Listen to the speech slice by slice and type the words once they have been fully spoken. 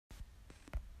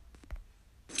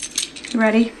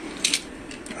Ready?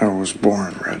 I was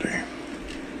born ready.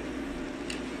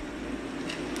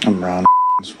 I'm Ron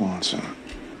Swanson.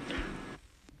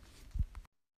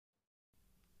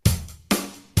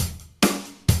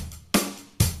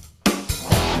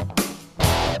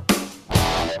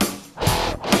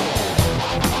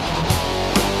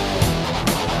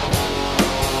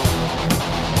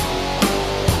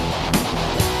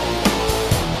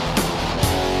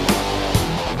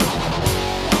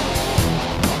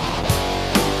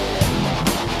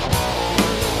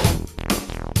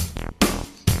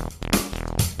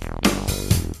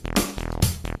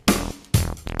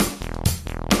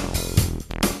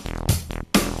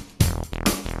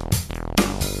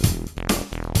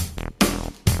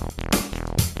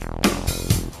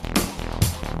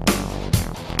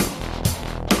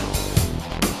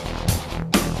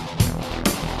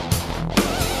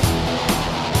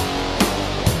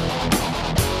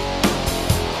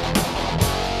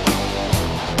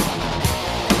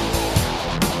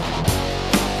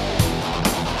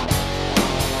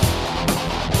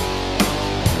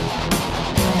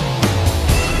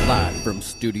 From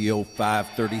Studio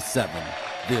 537,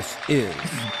 this is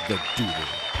the Doodle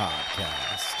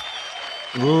Podcast.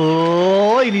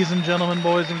 Ladies and gentlemen,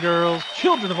 boys and girls,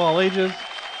 children of all ages,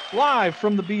 live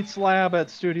from the Beats Lab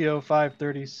at Studio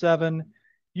 537,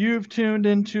 you've tuned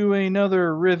into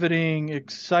another riveting,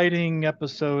 exciting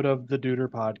episode of the Duder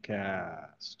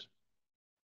Podcast.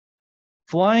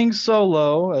 Flying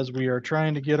solo as we are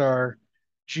trying to get our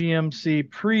GMC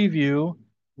preview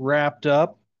wrapped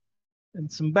up, and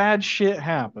some bad shit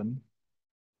happened.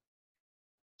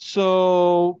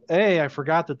 So, I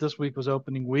forgot that this week was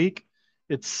opening week.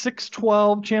 It's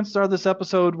 6:12. Chances are this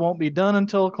episode won't be done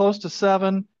until close to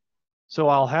 7, so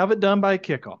I'll have it done by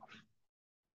kickoff.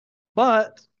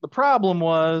 But the problem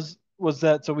was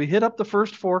that, so we hit up the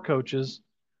first 4 coaches,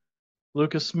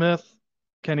 Lucas Smith,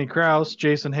 Kenny Krause,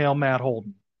 Jason Hale, Matt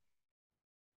Holden.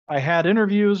 I had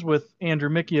interviews with Andrew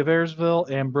Mickey of Ayersville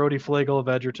and Brody Flagel of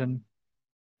Edgerton.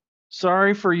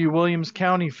 Sorry for you Williams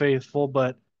County faithful,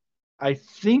 but I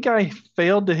think I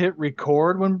failed to hit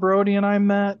record when Brody and I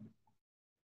met,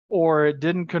 or it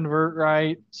didn't convert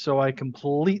right, so I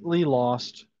completely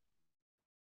lost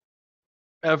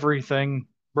everything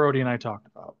Brody and I talked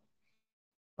about.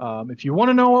 If you want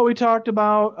to know what we talked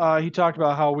about, he talked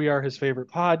about how we are his favorite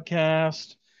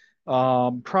podcast,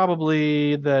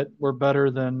 probably that we're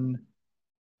better than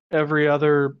every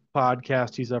other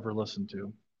podcast he's ever listened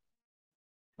to.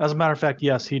 As a matter of fact,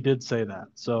 yes, he did say that.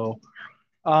 So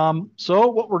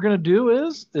what we're going to do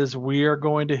is we are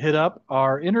going to hit up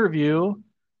our interview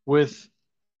with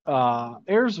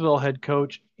Ayersville head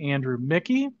coach Andrew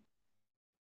Mickey.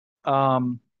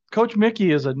 Coach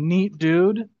Mickey is a neat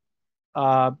dude.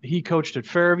 He coached at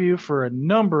Fairview for a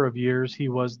number of years. He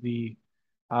was the,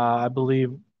 I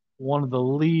believe, one of the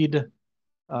lead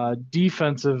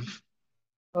defensive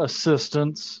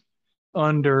assistants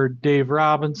under Dave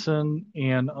Robinson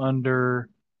and under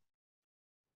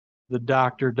the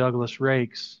Dr. Douglas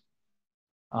Rakes.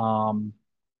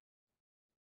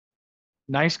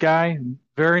 Nice guy,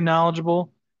 very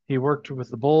knowledgeable. He worked with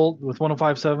the Bull, with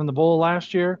 105.7 The Bull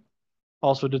last year.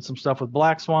 Also did some stuff with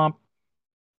Black Swamp.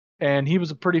 And he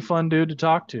was a pretty fun dude to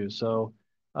talk to. So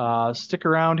stick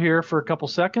around here for a couple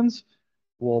seconds.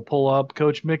 We'll pull up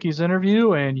Coach Mickey's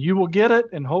interview and you will get it.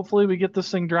 And hopefully we get this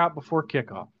thing dropped before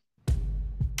kickoff.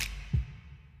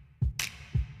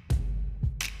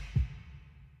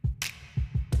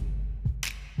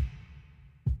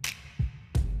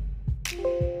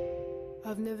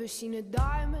 I've never seen a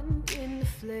diamond in the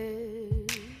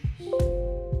flesh.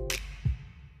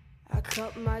 I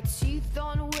cut my teeth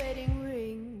on wedding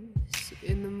rings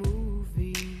in the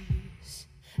movies,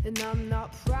 and I'm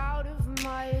not proud of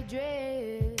my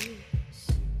address.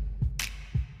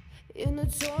 In a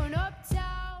torn up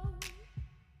town,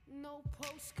 no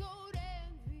postcode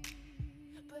envy,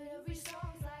 but every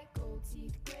song's like gold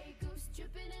teeth, gray goose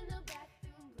dripping in the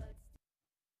bathroom, blood.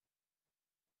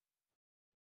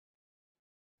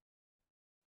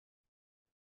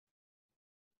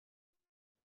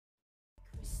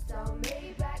 Crystal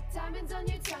Maybach, diamonds on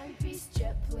your timepiece,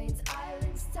 jet planes,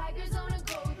 islands, tigers on a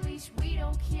gold leash. We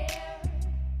don't care.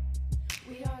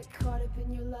 We aren't caught up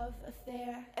in your love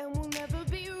affair, and we'll never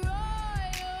be royals.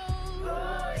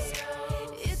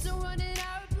 It's a run in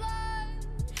our blood.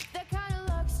 That kind of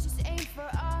luck's just ain't for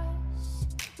us.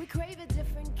 We crave a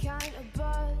different kind of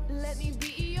buzz. Let me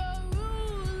be your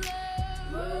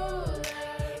ruler.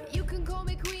 You can call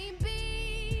me Queen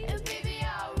Bee, and baby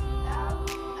I'll rule.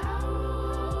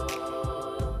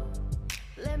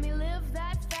 Let me live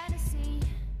that fantasy.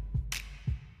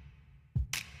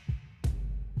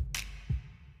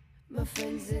 My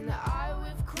friends and I,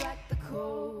 we've cracked the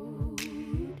code.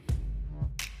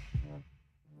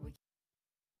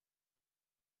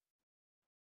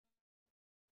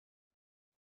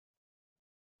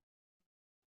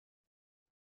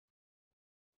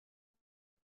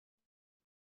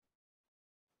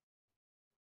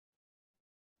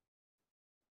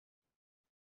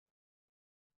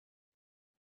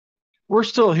 We're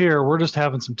still here. We're just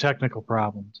having some technical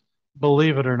problems,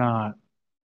 believe it or not.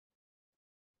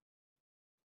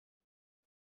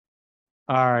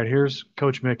 All right, here's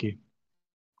Coach Mickey.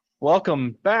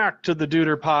 Welcome back to the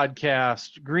Duder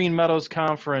Podcast, Green Meadows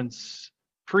Conference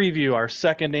preview, our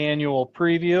second annual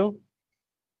preview.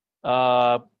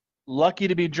 Lucky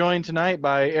to be joined tonight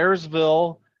by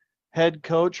Ayersville head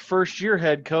coach, first-year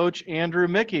head coach, Andrew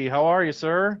Mickey. How are you,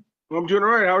 sir? Well, I'm doing all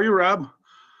right. How are you, Rob?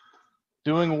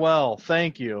 Doing well,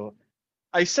 thank you.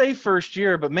 I say first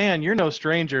year, but man, you're no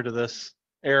stranger to this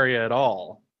area at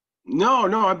all.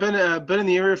 No, I've been in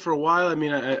the area for a while. I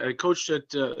mean, I coached at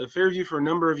Fairview for a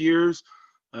number of years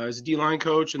as a D-line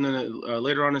coach, and then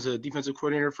later on as a defensive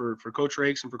coordinator for Coach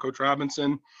Rakes and for Coach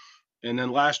Robinson. And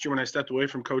then last year when I stepped away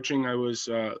from coaching, I was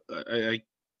I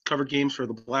covered games for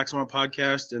the Black Swan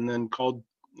podcast, and then called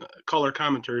color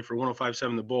commentary for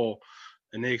 105.7 The Bull,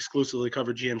 and they exclusively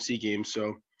covered GMC games.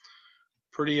 So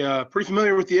pretty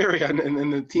familiar with the area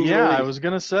and the team. Yeah, I was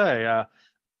gonna say.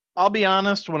 I'll be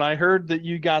honest, when I heard that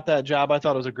you got that job, I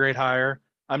thought it was a great hire.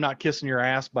 I'm not kissing your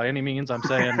ass by any means. I'm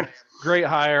saying great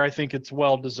hire. I think it's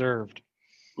well deserved.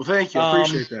 Well, thank you. I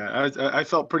appreciate that. I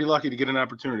felt pretty lucky to get an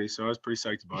opportunity, so I was pretty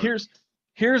psyched about it.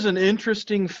 Here's an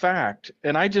interesting fact,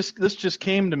 and this just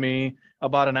came to me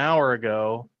about an hour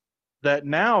ago, that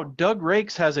now Doug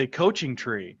Rakes has a coaching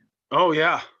tree. Oh,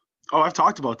 yeah. Oh, I've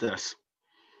talked about this.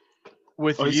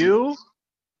 With you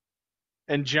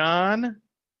and John,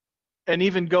 and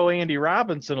even go Andy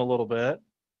Robinson a little bit.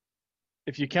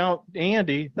 If you count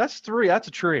Andy, that's three. That's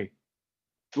a tree.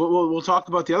 We'll talk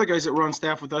about the other guys that were on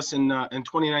staff with us in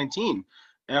 2019.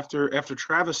 After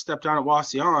Travis stepped down at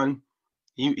Wasion,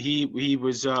 he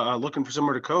was looking for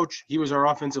somewhere to coach. He was our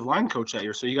offensive line coach that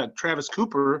year. So you got Travis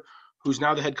Cooper, who's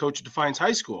now the head coach at Defiance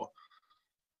High School.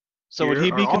 So would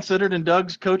he be considered in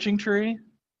Doug's coaching tree?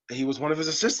 He was one of his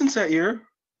assistants that year.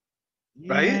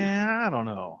 Right? Yeah, I don't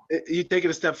know. You take it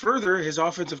a step further, his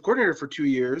offensive coordinator for 2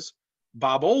 years,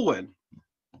 Bob Olwin.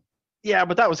 Yeah,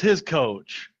 but that was his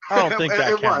coach. I don't think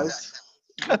that counts.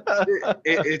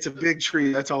 It's a big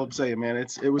tree. That's all I'm saying, man.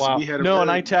 It was. Wow. We had and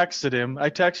I texted him.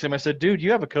 I said, dude, you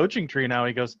have a coaching tree now.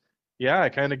 He goes, yeah, I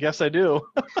kind of guess I do.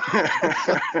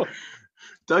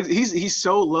 Doug, he's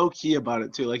so low key about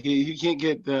it too. Like you can't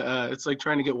get it's like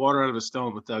trying to get water out of a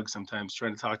stone with Doug sometimes,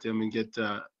 trying to talk to him and get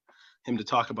him to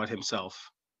talk about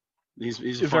himself.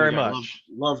 He's a very guy. much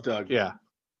Love Doug.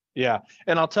 Yeah.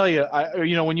 And I'll tell you,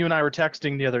 when you and I were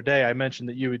texting the other day, I mentioned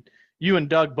that you and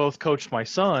Doug both coached my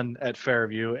son at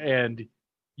Fairview, and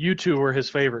you two were his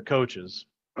favorite coaches.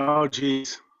 Oh,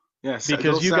 geez. Yes.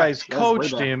 Because you guys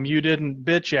coached him, you didn't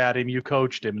bitch at him, you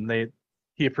coached him, and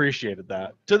he appreciated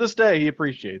that. To this day, he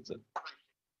appreciates it.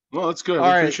 Well, that's good.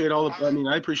 I appreciate all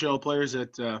the players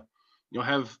that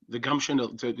have the gumption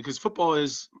to because football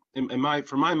is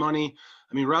for my money.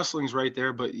 I mean, wrestling's right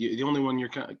there, but the only one you're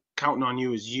counting on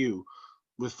you is you.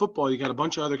 With football, you got a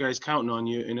bunch of other guys counting on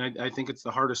you, and I think it's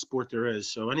the hardest sport there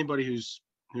is. So anybody who's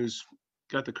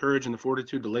got the courage and the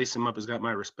fortitude to lace them up has got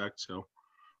my respect. So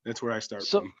that's where I start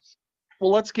from.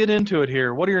 Well, let's get into it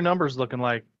here. What are your numbers looking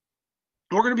like?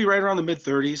 We're going to be right around the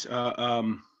mid-30s.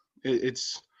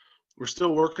 We're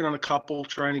still working on a couple,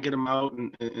 trying to get them out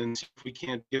and see if we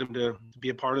can't get them to be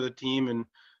a part of the team and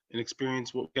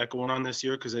experience what we got going on this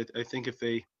year. Because I think if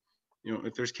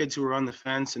there's kids who are on the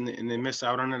fence and they miss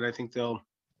out on it, I think they'll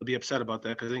be upset about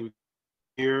that. Because I think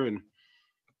we're here, and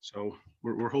so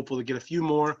we're hopeful to get a few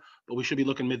more, but we should be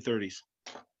looking mid-30s.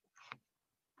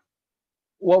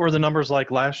 What were the numbers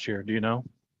like last year? Do you know?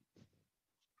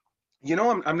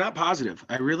 I'm not positive.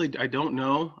 I don't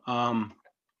know.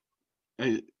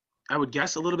 I would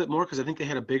guess a little bit more because I think they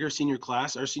had a bigger senior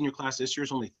class. Our senior class this year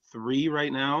is only 3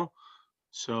 right now.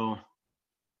 So,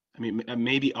 I mean,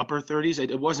 maybe upper 30s.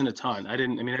 It wasn't a ton. I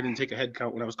didn't take a head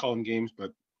count when I was calling games,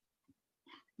 but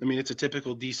I mean, it's a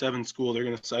typical D7 school. They're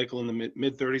going to cycle in the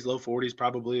mid 30s, low 40s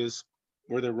probably is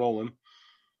where they're rolling.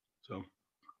 So,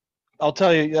 I'll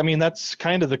tell you, I mean, that's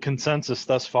kind of the consensus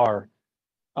thus far,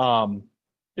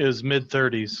 is mid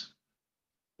 30s.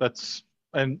 That's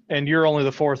and you're only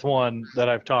the fourth one that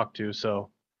I've talked to. So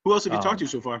who else have you talked to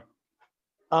so far?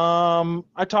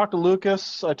 I talked to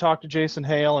Lucas. I talked to Jason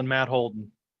Hale and Matt Holden.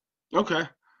 Okay.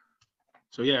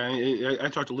 So yeah, I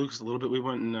talked to Lucas a little bit. We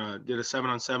went and did a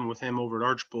 7-on-7 with him over at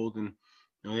Archbold, and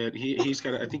He's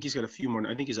got I think he's got a few more.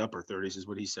 I think he's upper 30s is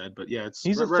what he said. But yeah, it's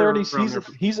He's right, at right 30. around there.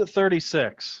 He's at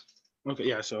 36. Okay,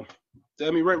 yeah. So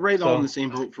I mean, right, all in So the same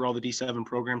boat for all the D7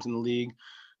 programs in the league,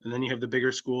 and then you have the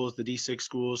bigger schools, the D6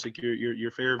 schools, like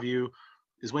your Fairview.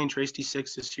 Is Wayne Trace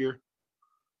D6 this year?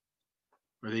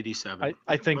 Or are they D7?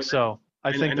 I think But so. I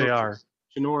I think know they are.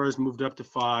 Sonora's moved up to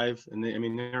 5, and I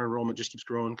mean their enrollment just keeps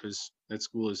growing because that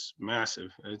school is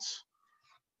massive. It's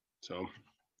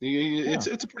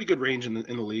a pretty good range in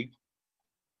the league.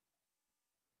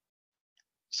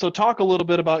 So talk a little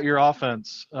bit about your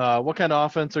offense. What kind of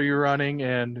offense are you running,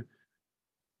 and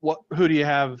who do you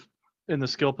have in the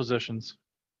skill positions?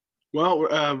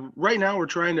 Well, right now we're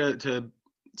trying to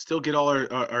still get all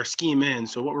our scheme in.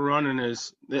 So what we're running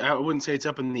is, I wouldn't say it's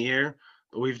up in the air,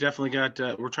 but we've definitely got,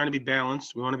 we're trying to be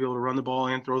balanced. We want to be able to run the ball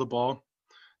and throw the ball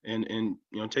and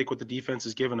take what the defense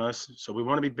has given us. So we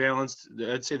want to be balanced.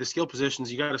 I'd say the skill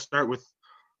positions, you got to start with,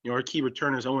 our key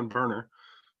returner is Owen Berner.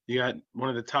 You got one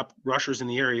of the top rushers in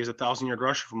the area. He's a 1,000-yard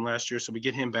rusher from last year. So we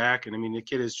get him back. And I mean, the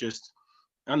kid is just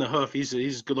on the hoof. He's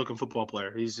a good looking football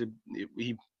player.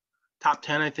 He top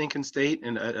 10, I think, in state,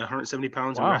 and 170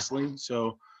 pounds in Wow. wrestling. So,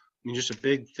 I mean, just a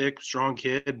big, thick, strong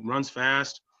kid, runs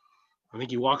fast. I think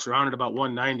he walks around at about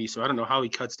 190. So I don't know how he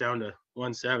cuts down to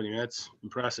 170. That's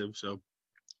impressive. So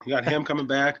you got him coming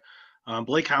back.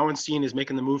 Blake Howenstein is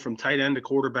making the move from tight end to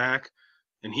quarterback,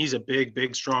 and he's a big,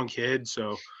 big, strong kid.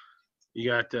 So you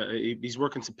got he's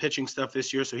working some pitching stuff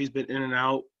this year. So he's been in and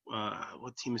out.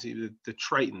 What team is he? The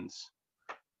Tritons.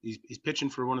 He's pitching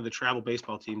for one of the travel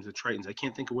baseball teams, the Tritons. I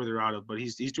can't think of where they're out of, but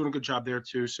he's doing a good job there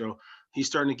too. So he's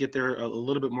starting to get there a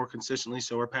little bit more consistently.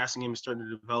 So our passing game is starting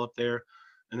to develop there.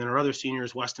 And then our other senior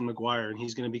is Weston McGuire, and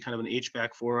he's going to be kind of an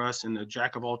H-back for us and a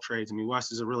jack of all trades. I mean,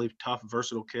 West is a really tough,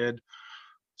 versatile kid.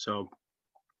 So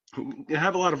you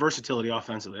have a lot of versatility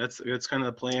offensively. That's kind of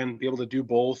the plan, be able to do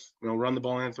both, run the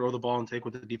ball and throw the ball and take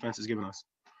what the defense has given us.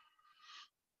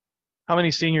 How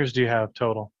many seniors do you have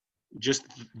total? Just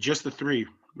the 3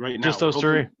 right now. Just those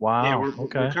 3? Wow. Yeah, we're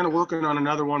okay. kind of working on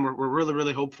another one. We're really,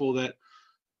 really hopeful that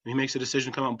he makes a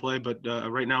decision to come out and play. But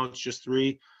right now it's just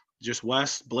 3, just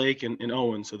Wes, Blake, and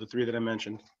Owen. So the 3 that I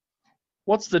mentioned.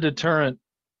 What's the deterrent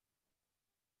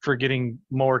for getting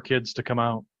more kids to come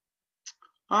out?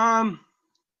 No,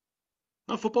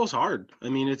 football's hard. I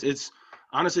mean, it's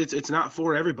honestly, it's not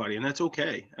for everybody, and that's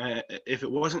okay. If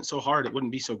it wasn't so hard, it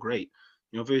wouldn't be so great.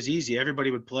 If it was easy, everybody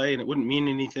would play, and it wouldn't mean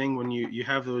anything when you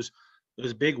have those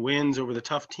big wins over the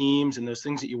tough teams and those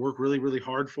things that you work really, really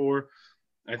hard for.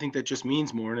 I think that just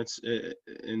means more, and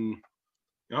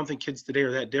I don't think kids today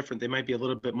are that different. They might be a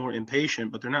little bit more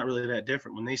impatient, but they're not really that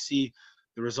different. When they see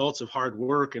the results of hard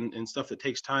work and stuff that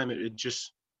takes time,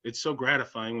 it's so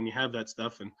gratifying when you have that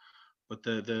stuff. But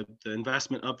the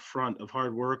investment up front of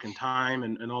hard work and time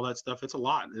and all that stuff, it's a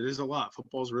lot. It is a lot.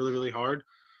 Football's really, really hard.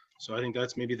 So I think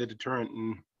that's maybe the deterrent.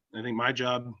 And I think my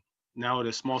job now at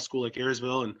a small school like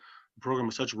Ayersville and a program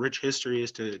with such rich history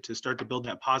is to start to build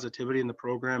that positivity in the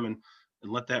program and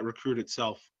let that recruit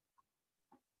itself.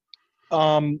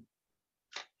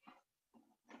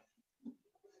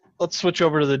 Let's switch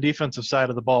over to the defensive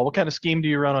side of the ball. What kind of scheme do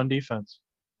you run on defense?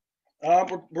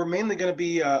 We're mainly going to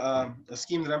be a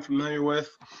scheme that I'm familiar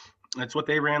with. That's what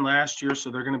they ran last year,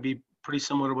 so they're going to be pretty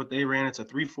similar to what they ran. It's a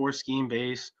 3-4 scheme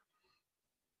base.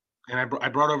 And I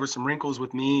brought over some wrinkles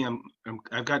with me.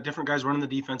 I've got different guys running the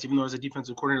defense. Even though I was a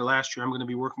defensive coordinator last year, I'm going to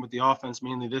be working with the offense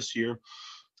mainly this year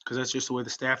because that's just the way the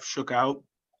staff shook out.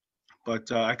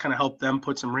 But I kind of helped them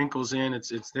put some wrinkles in.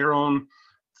 It's their own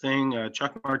thing.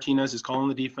 Chuck Martinez is calling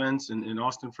the defense, and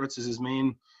Austin Fritz is his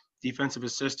main defensive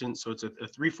assistant. So it's a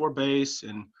 3-4 base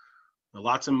and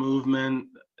lots of movement.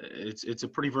 It's a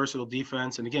pretty versatile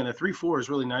defense. And again, a 3-4 is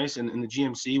really nice. And in the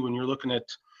GMC, when you're looking at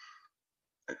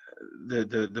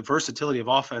the versatility of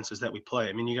offenses that we play.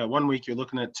 I mean, you got one week you're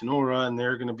looking at Sonora and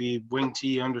they're going to be wing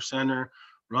T under center,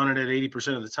 running at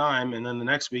 80% of the time. And then the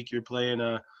next week you're playing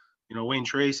Wayne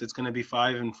Trace. It's going to be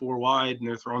 5 and 4 wide and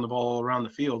they're throwing the ball all around the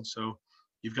field. So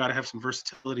you've got to have some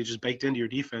versatility just baked into your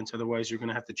defense. Otherwise you're going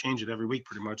to have to change it every week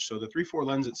pretty much. So the 3-4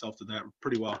 lends itself to that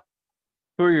pretty well.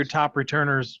 Who are your top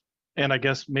returners and I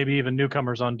guess maybe even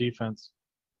newcomers on defense?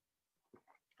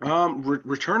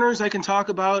 Returners I can talk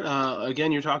about.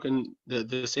 Again, you're talking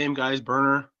the same guys,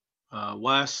 Berner,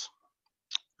 Wes,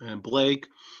 and Blake.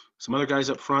 Some other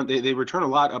guys up front. They return a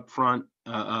lot up front.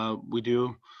 We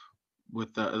do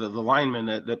with the linemen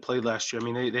that played last year. I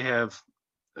mean, they have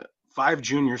 5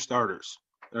 junior starters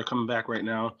that are coming back right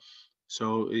now.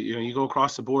 So you go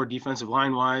across the board, defensive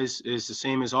line wise is the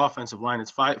same as offensive line. It's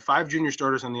five junior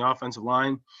starters on the offensive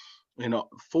line.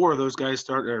 4 of those guys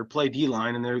start or play D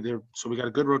line, and they're so we got a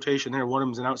good rotation there. One of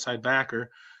them's an outside backer,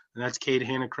 and that's Cade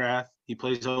Hannacraft. He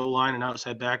plays O-line and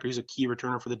outside backer. He's a key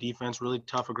returner for the defense, really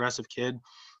tough, aggressive kid.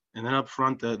 And then up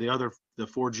front, the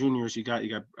 4 juniors, you got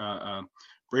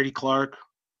Brady Clark,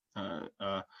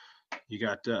 you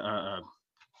got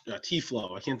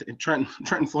T-Flow. I can't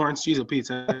Trenton Florence. Geez, Pete,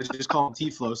 I just call him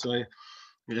T-Flow. So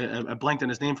I blanked on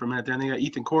his name for a minute there. And they got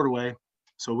Ethan Cordaway.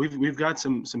 So we've got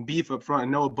some beef up front.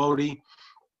 And Noah Bodie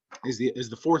is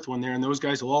the 4th one there. And those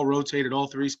guys will all rotate at all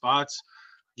 3 spots,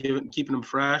 keeping them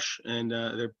fresh. And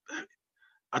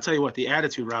I'll tell you what, the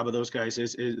attitude, Rob, of those guys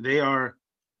is they are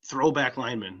throwback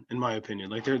linemen, in my opinion.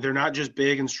 Like they're not just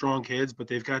big and strong kids, but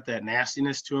they've got that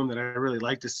nastiness to them that I really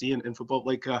like to see in football.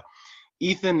 Like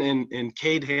Ethan and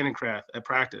Cade Hannacraft at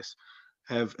practice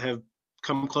have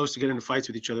come close to getting into fights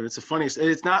with each other. It's the funniest.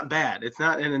 It's not bad. It's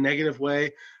not in a negative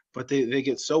way, but they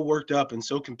get so worked up and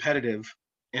so competitive,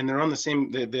 and they're on the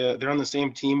same they're on the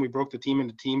same team. We broke the team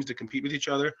into teams to compete with each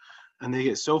other, and they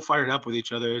get so fired up with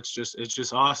each other. It's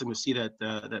just awesome to see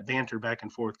that banter back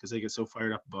and forth because they get so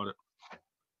fired up about it.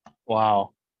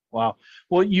 Wow. Well,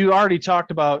 you already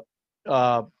talked about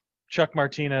Chuck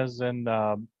Martinez and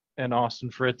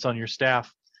Austin Fritz on your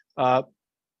staff. Who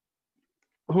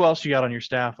else you got on your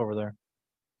staff over there?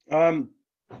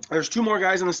 There's 2 more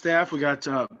guys on the staff. We got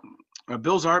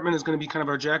Bill Zartman is going to be kind of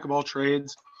our jack of all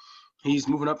trades. He's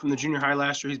moving up from the junior high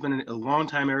last year. He's been a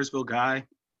long-time Ayersville guy.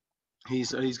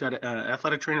 He's got an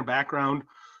athletic trainer background,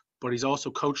 but he's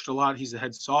also coached a lot. He's the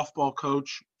head softball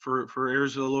coach for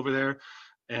Ayersville over there.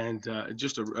 And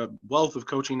just a wealth of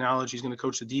coaching knowledge. He's going to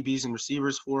coach the DBs and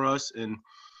receivers for us and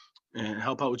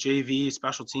help out with JV,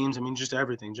 special teams. I mean, just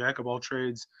everything, jack of all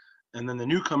trades. And then the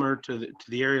newcomer to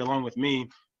the area along with me,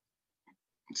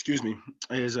 is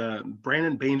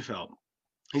Brandon Bainfeld.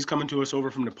 He's coming to us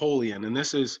over from Napoleon. And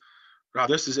this is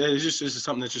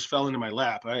something that just fell into my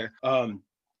lap. I'm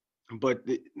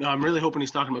really hoping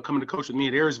he's talking about coming to coach with me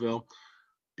at Ayersville.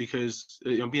 Because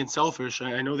being selfish,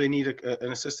 I know they need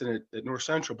an assistant at North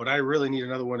Central, but I really need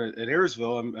another one at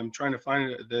Ayersville. I'm trying to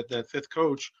find that 5th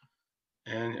coach,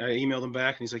 and I emailed him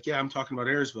back, and he's like, "Yeah, I'm talking about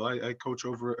Ayersville.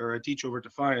 I teach over at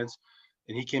Defiance,"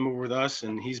 and he came over with us,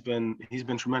 and he's been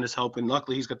tremendous help. And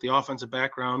luckily, he's got the offensive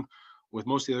background, with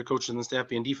most of the other coaches on the staff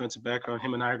being defensive background.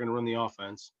 Him and I are going to run the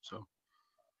offense. So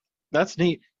that's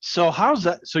neat. So how's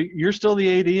that? So you're still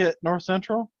the AD at North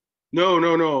Central? No.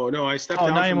 I stepped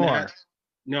down from that.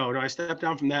 No, I stepped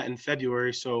down from that in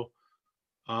February. So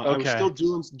I was still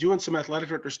doing some athletic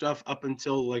director stuff up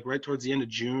until like right towards the end of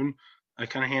June. I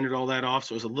kind of handed all that off.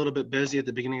 So it was a little bit busy at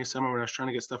the beginning of summer when I was trying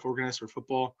to get stuff organized for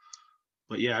football.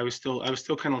 But yeah, I was still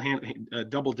kind of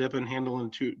double dipping,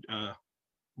 handling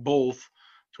both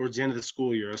towards the end of the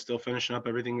school year. I was still finishing up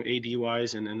everything AD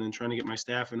wise and then trying to get my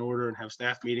staff in order and have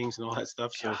staff meetings and all that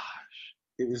stuff. So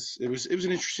it was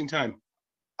an interesting time.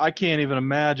 I can't even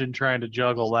imagine trying to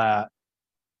juggle that.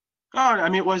 Oh, I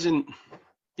mean, it wasn't.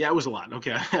 Yeah, it was a lot.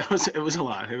 Okay, it was a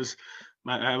lot. I was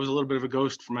a little bit of a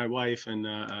ghost for my wife, and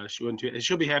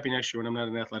she'll be happy next year when I'm not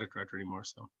an athletic director anymore.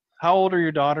 So. How old are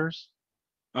your daughters?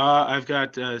 I've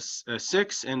got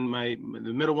 6, and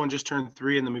the middle one just turned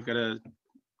 3, and then we've got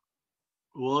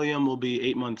William will be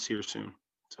 8 months here soon.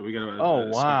 So we got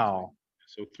wow.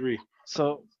 So 3.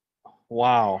 So,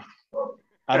 wow.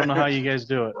 I don't know how you guys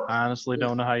do it. I honestly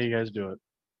don't know how you guys do it.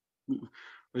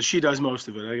 She does most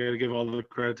of it. I got to give all the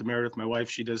credit to Meredith, my wife.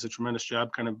 She does a tremendous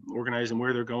job kind of organizing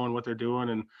where they're going, what they're doing.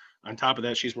 And on top of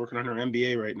that, she's working on her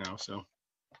MBA right now. So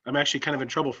I'm actually kind of in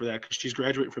trouble for that because she's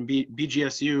graduating from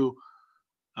BGSU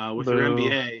with her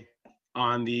MBA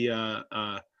on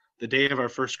the day of our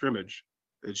first scrimmage.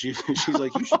 And she's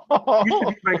like, you should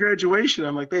be my graduation.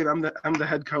 I'm like, babe, I'm the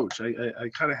head coach. I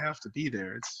kind of have to be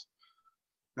there. It's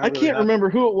I can't remember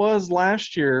who it was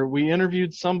last year. We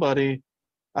interviewed somebody.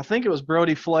 I think it was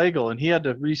Brody Flagel, and he had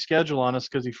to reschedule on us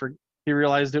because he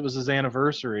realized it was his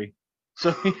anniversary,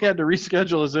 so he had to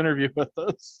reschedule his interview with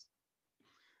us.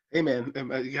 Hey man,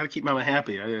 you got to keep Mama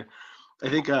happy. I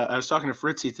think I was talking to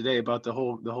Fritzy today about the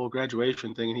whole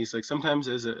graduation thing, and he's like, sometimes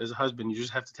as a husband, you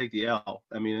just have to take the L.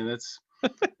 I mean, and that's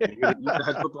you're the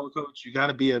head football coach. You got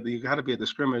to be at the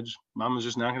scrimmage. Mama's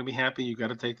just not going to be happy. You got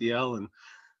to take the L and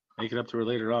make it up to her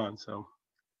later on. So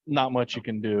not much you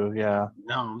can do. Yeah.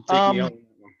 No, take the L.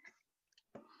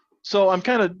 So I'm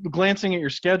kind of glancing at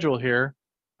your schedule here.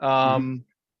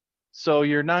 So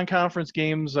your non-conference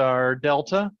games are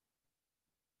Delta,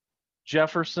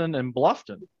 Jefferson, and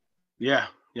Bluffton. Yeah,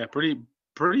 pretty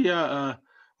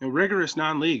rigorous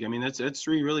non-league. I mean, that's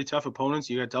 3 really tough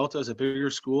opponents. You got Delta as a bigger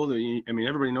school.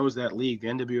 Everybody knows that league. The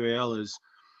NWAL is,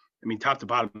 top to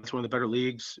bottom, it's one of the better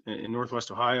leagues in Northwest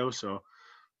Ohio. So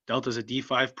Delta's a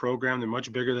D5 program. They're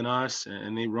much bigger than us,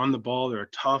 and they run the ball. They're a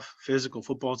tough, physical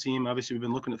football team. Obviously, we've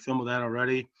been looking at film of that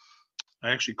already. I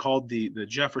actually called the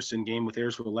Jefferson game with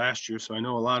Ayersville last year, so I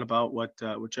know a lot about what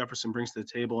Jefferson brings to the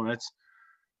table, and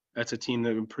that's a team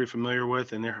that I'm pretty familiar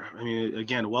with. And they're, I mean,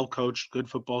 again, a well-coached, good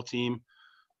football team.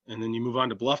 And then you move on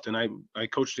to Bluffton. I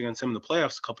coached against them in the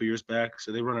playoffs a couple years back,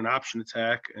 so they run an option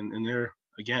attack, and they're,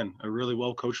 again, a really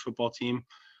well-coached football team.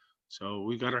 So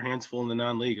we've got our hands full in the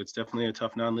non-league. It's definitely a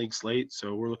tough non-league slate,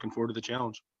 so we're looking forward to the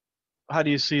challenge. How do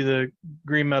you see the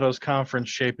Green Meadows Conference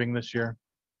shaping this year?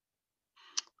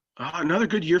 Another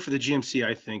good year for the GMC,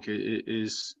 I think,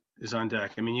 is on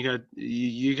deck. I mean,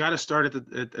 you got to start at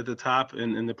the top,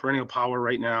 and the perennial power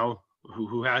right now,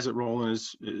 who has it rolling,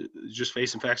 is just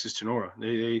facing facts is Tenora.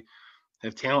 They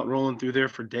have talent rolling through there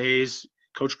for days.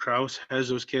 Coach Kraus has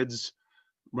those kids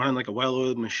running like a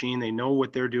well-oiled machine. They know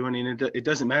what they're doing, and it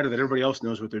doesn't matter that everybody else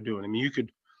knows what they're doing. I mean, you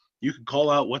could call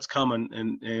out what's coming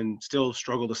and still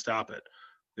struggle to stop it.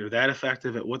 They're that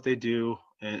effective at what they do,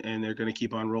 and they're going to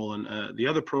keep on rolling. The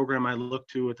other program I look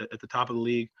to at the top of the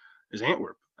league is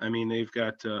Antwerp. I mean, they've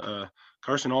got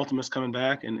Carson Altimus coming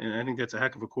back, and I think that's a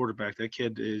heck of a quarterback. That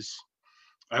kid is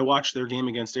 – I watched their game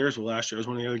against Ayersville last year. It was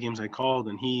one of the other games I called,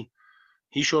 and he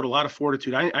showed a lot of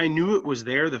fortitude. I knew it was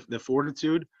there, the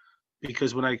fortitude,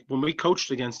 because when we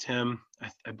coached against him,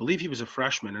 I believe he was a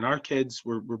freshman, and our kids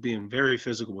were being very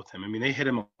physical with him. I mean, they hit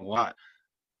him a lot,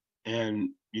 and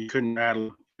you couldn't rattle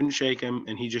him, couldn't shake him,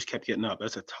 and he just kept getting up.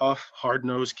 That's a tough,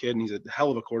 hard-nosed kid, and he's a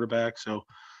hell of a quarterback. So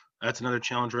that's another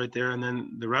challenge right there. And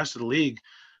then the rest of the league,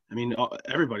 I mean,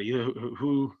 everybody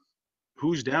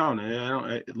who's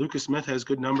down. Lucas Smith has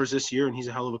good numbers this year, and he's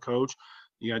a hell of a coach.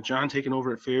 You got John taking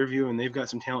over at Fairview, and they've got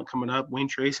some talent coming up. Wayne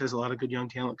Trace has a lot of good young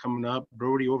talent coming up.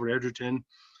 Brody over at Edgerton.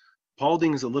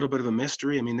 Paulding is a little bit of a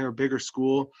mystery. I mean, they're a bigger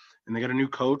school, and they got a new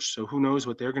coach, so who knows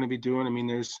what they're going to be doing. I mean,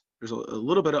 there's a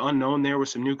little bit of unknown there with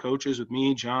some new coaches, with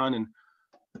me, John,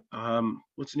 and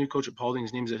what's the new coach at Paulding?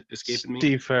 His name's escaping me.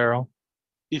 Steve Farrell.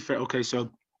 Okay,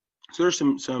 so there's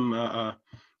some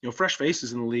fresh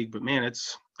faces in the league, but man, I think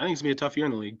it's going to be a tough year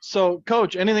in the league. So,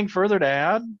 Coach, anything further to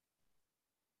add?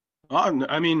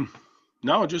 I mean,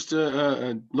 no, just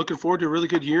looking forward to a really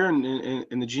good year in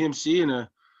the GMC, and a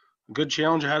good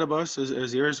challenge ahead of us as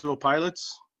the Ayersville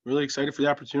Pilots. Really excited for the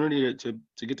opportunity to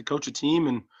get to coach a team,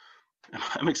 and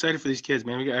I'm excited for these kids,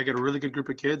 man. I got a really good group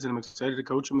of kids, and I'm excited to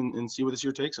coach them and see where this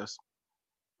year takes us.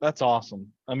 That's awesome.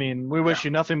 I mean, we wish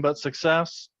you nothing but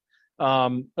success.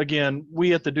 Again,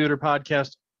 we at the Duder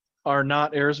Podcast are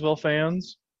not Ayersville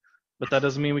fans, but that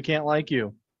doesn't mean we can't like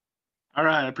you. All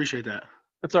right, I appreciate that.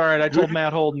 It's all right. I told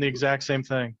Matt Holden the exact same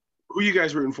thing. Who you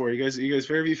guys rooting for? You guys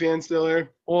Fairview fans still there?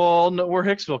 Well, no, we're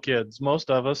Hicksville kids, most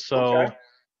of us. So, okay.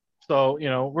 So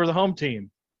we're the home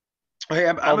team. Hey,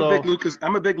 I'm a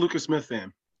big Lucas Smith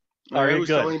fan. All right,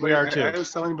 good. We are too. I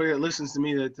always tell anybody that listens to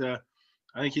me that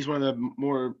I think he's one of the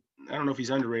more. I don't know if he's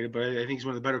underrated, but I think he's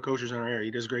one of the better coaches in our area.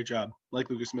 He does a great job. I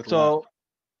like Lucas Smith a lot.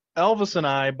 Elvis and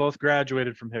I both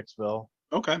graduated from Hicksville.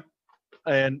 Okay.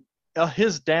 And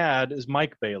his dad is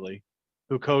Mike Bailey,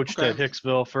 who coached at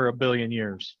Hicksville for a billion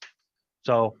years.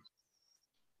 So,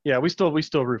 yeah, we still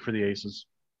root for the Aces.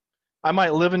 I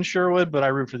might live in Sherwood, but I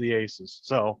root for the Aces.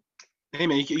 So, hey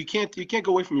man, you can't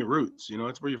go away from your roots.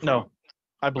 That's where you're from. No,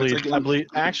 I believe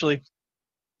actually,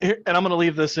 and I'm going to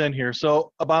leave this in here.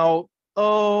 So about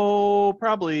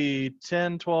probably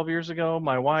 10, 12 years ago,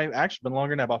 my wife, actually been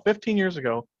longer than that, about 15 years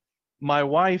ago, my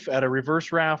wife at a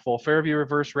Fairview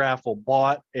reverse raffle,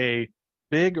 bought a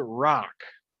big rock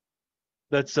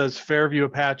that says Fairview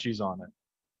Apaches on it.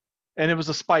 And it was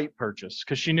a spite purchase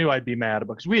because she knew I'd be mad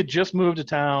about it, because we had just moved to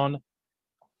town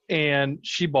and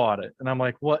she bought it. And I'm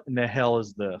like, what in the hell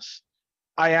is this?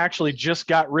 I actually just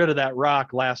got rid of that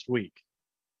rock last week.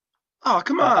 Oh,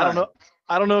 come on.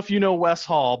 I don't know if you know Wes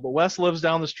Hall, but Wes lives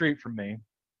down the street from me.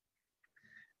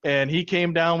 And he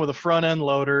came down with a front end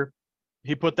loader.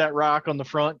 He put that rock on the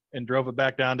front and drove it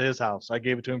back down to his house. I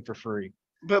gave it to him for free.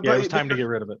 But it was time to get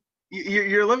rid of it.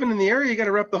 You're living in the area. You got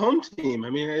to rep the home team. I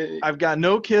mean, I've got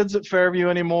no kids at Fairview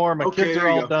anymore. My kids are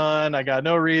all done. I got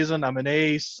no reason. I'm an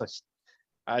ace.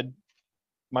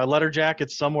 My letter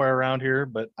jacket's somewhere around here,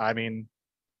 but I mean,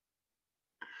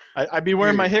 I'd be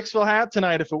wearing my Hicksville hat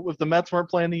tonight if the Mets weren't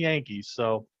playing the Yankees.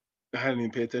 So I didn't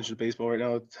even pay attention to baseball right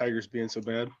now. The Tigers being so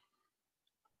bad.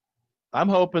 I'm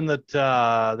hoping that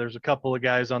there's a couple of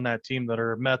guys on that team that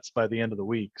are Mets by the end of the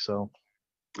week. So.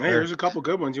 Hey, there's a couple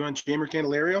good ones. You want Chamber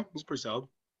Candelario? He's pretty solid.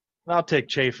 I'll take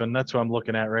Chafin. That's what I'm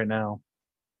looking at right now.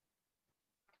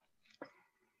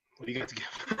 What do you got to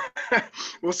give?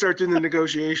 We'll start doing the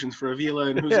negotiations for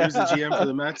Avila and who's the GM for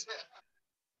the Mets.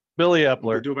 Billy Epler.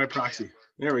 We'll do it by proxy.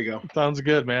 There we go. Sounds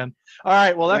good, man. All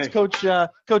right. Well, that's Thanks.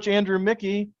 Coach Andrew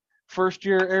Mickey,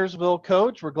 first-year Ayersville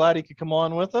coach. We're glad he could come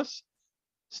on with us.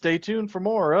 Stay tuned for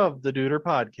more of the Duder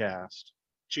Podcast.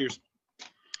 Cheers.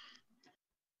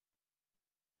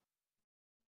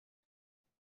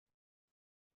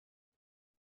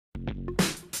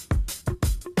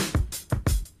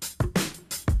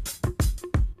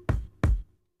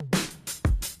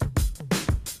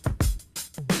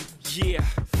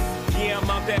 Yeah, I'm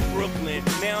out at Brooklyn.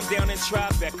 Now I'm down in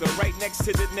Tribeca, right next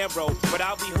to the Narrow. But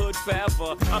I'll be hood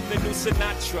forever. I'm the new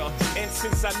Sinatra. And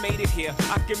since I made it here,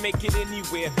 I can make it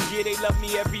anywhere. Yeah, they love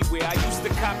me everywhere. I used to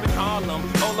cop in Harlem.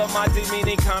 All of my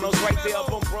Dominicanos right there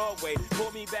up on Broadway.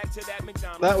 Pull me back to that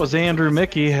McDonald's. That was Andrew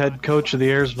Mickey, head coach of the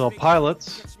Ayersville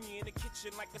Pilots.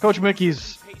 Coach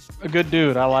Mickey's a good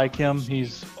dude. I like him.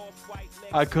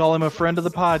 I call him a friend of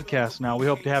the podcast now. We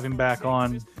hope to have him back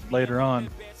on later on.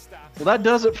 Well, that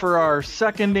does it for our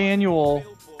second annual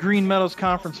Green Meadows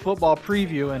Conference football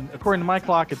preview, and according to my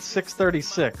clock, it's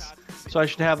 6:36. So I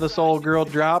should have this old girl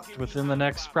dropped within the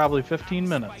next probably 15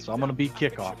 minutes. So I'm going to be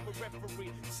kickoff.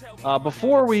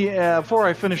 Before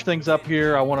I finish things up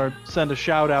here, I want to send a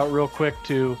shout out real quick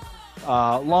to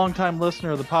longtime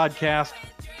listener of the podcast,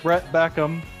 Brett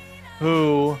Beckham,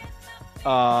 who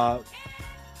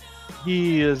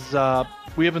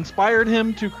we have inspired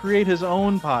him to create his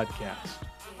own podcast.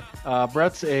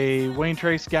 Brett's a Wayne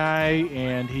Trace guy,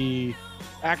 and he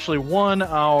actually won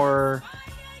our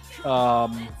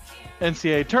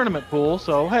NCAA tournament pool.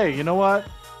 So, hey, you know what?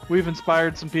 We've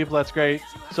inspired some people. That's great.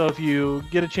 So if you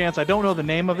get a chance, I don't know the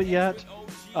name of it yet,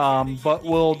 but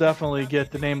we'll definitely get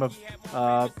the name of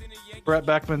Brett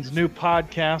Beckman's new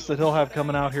podcast that he'll have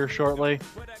coming out here shortly.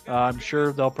 I'm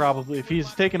sure they'll probably, if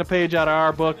he's taking a page out of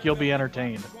our book, you'll be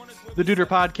entertained. The Duder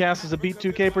Podcast is a Beat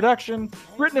 2K production,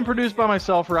 written and produced by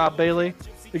myself, Rob Bailey.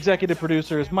 Executive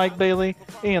producer is Mike Bailey,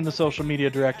 and the social media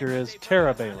director is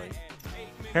Tara Bailey.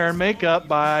 Hair and makeup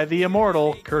by the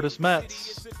immortal Curtis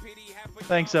Metz.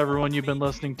 Thanks, everyone. You've been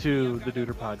listening to the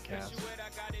Duder Podcast.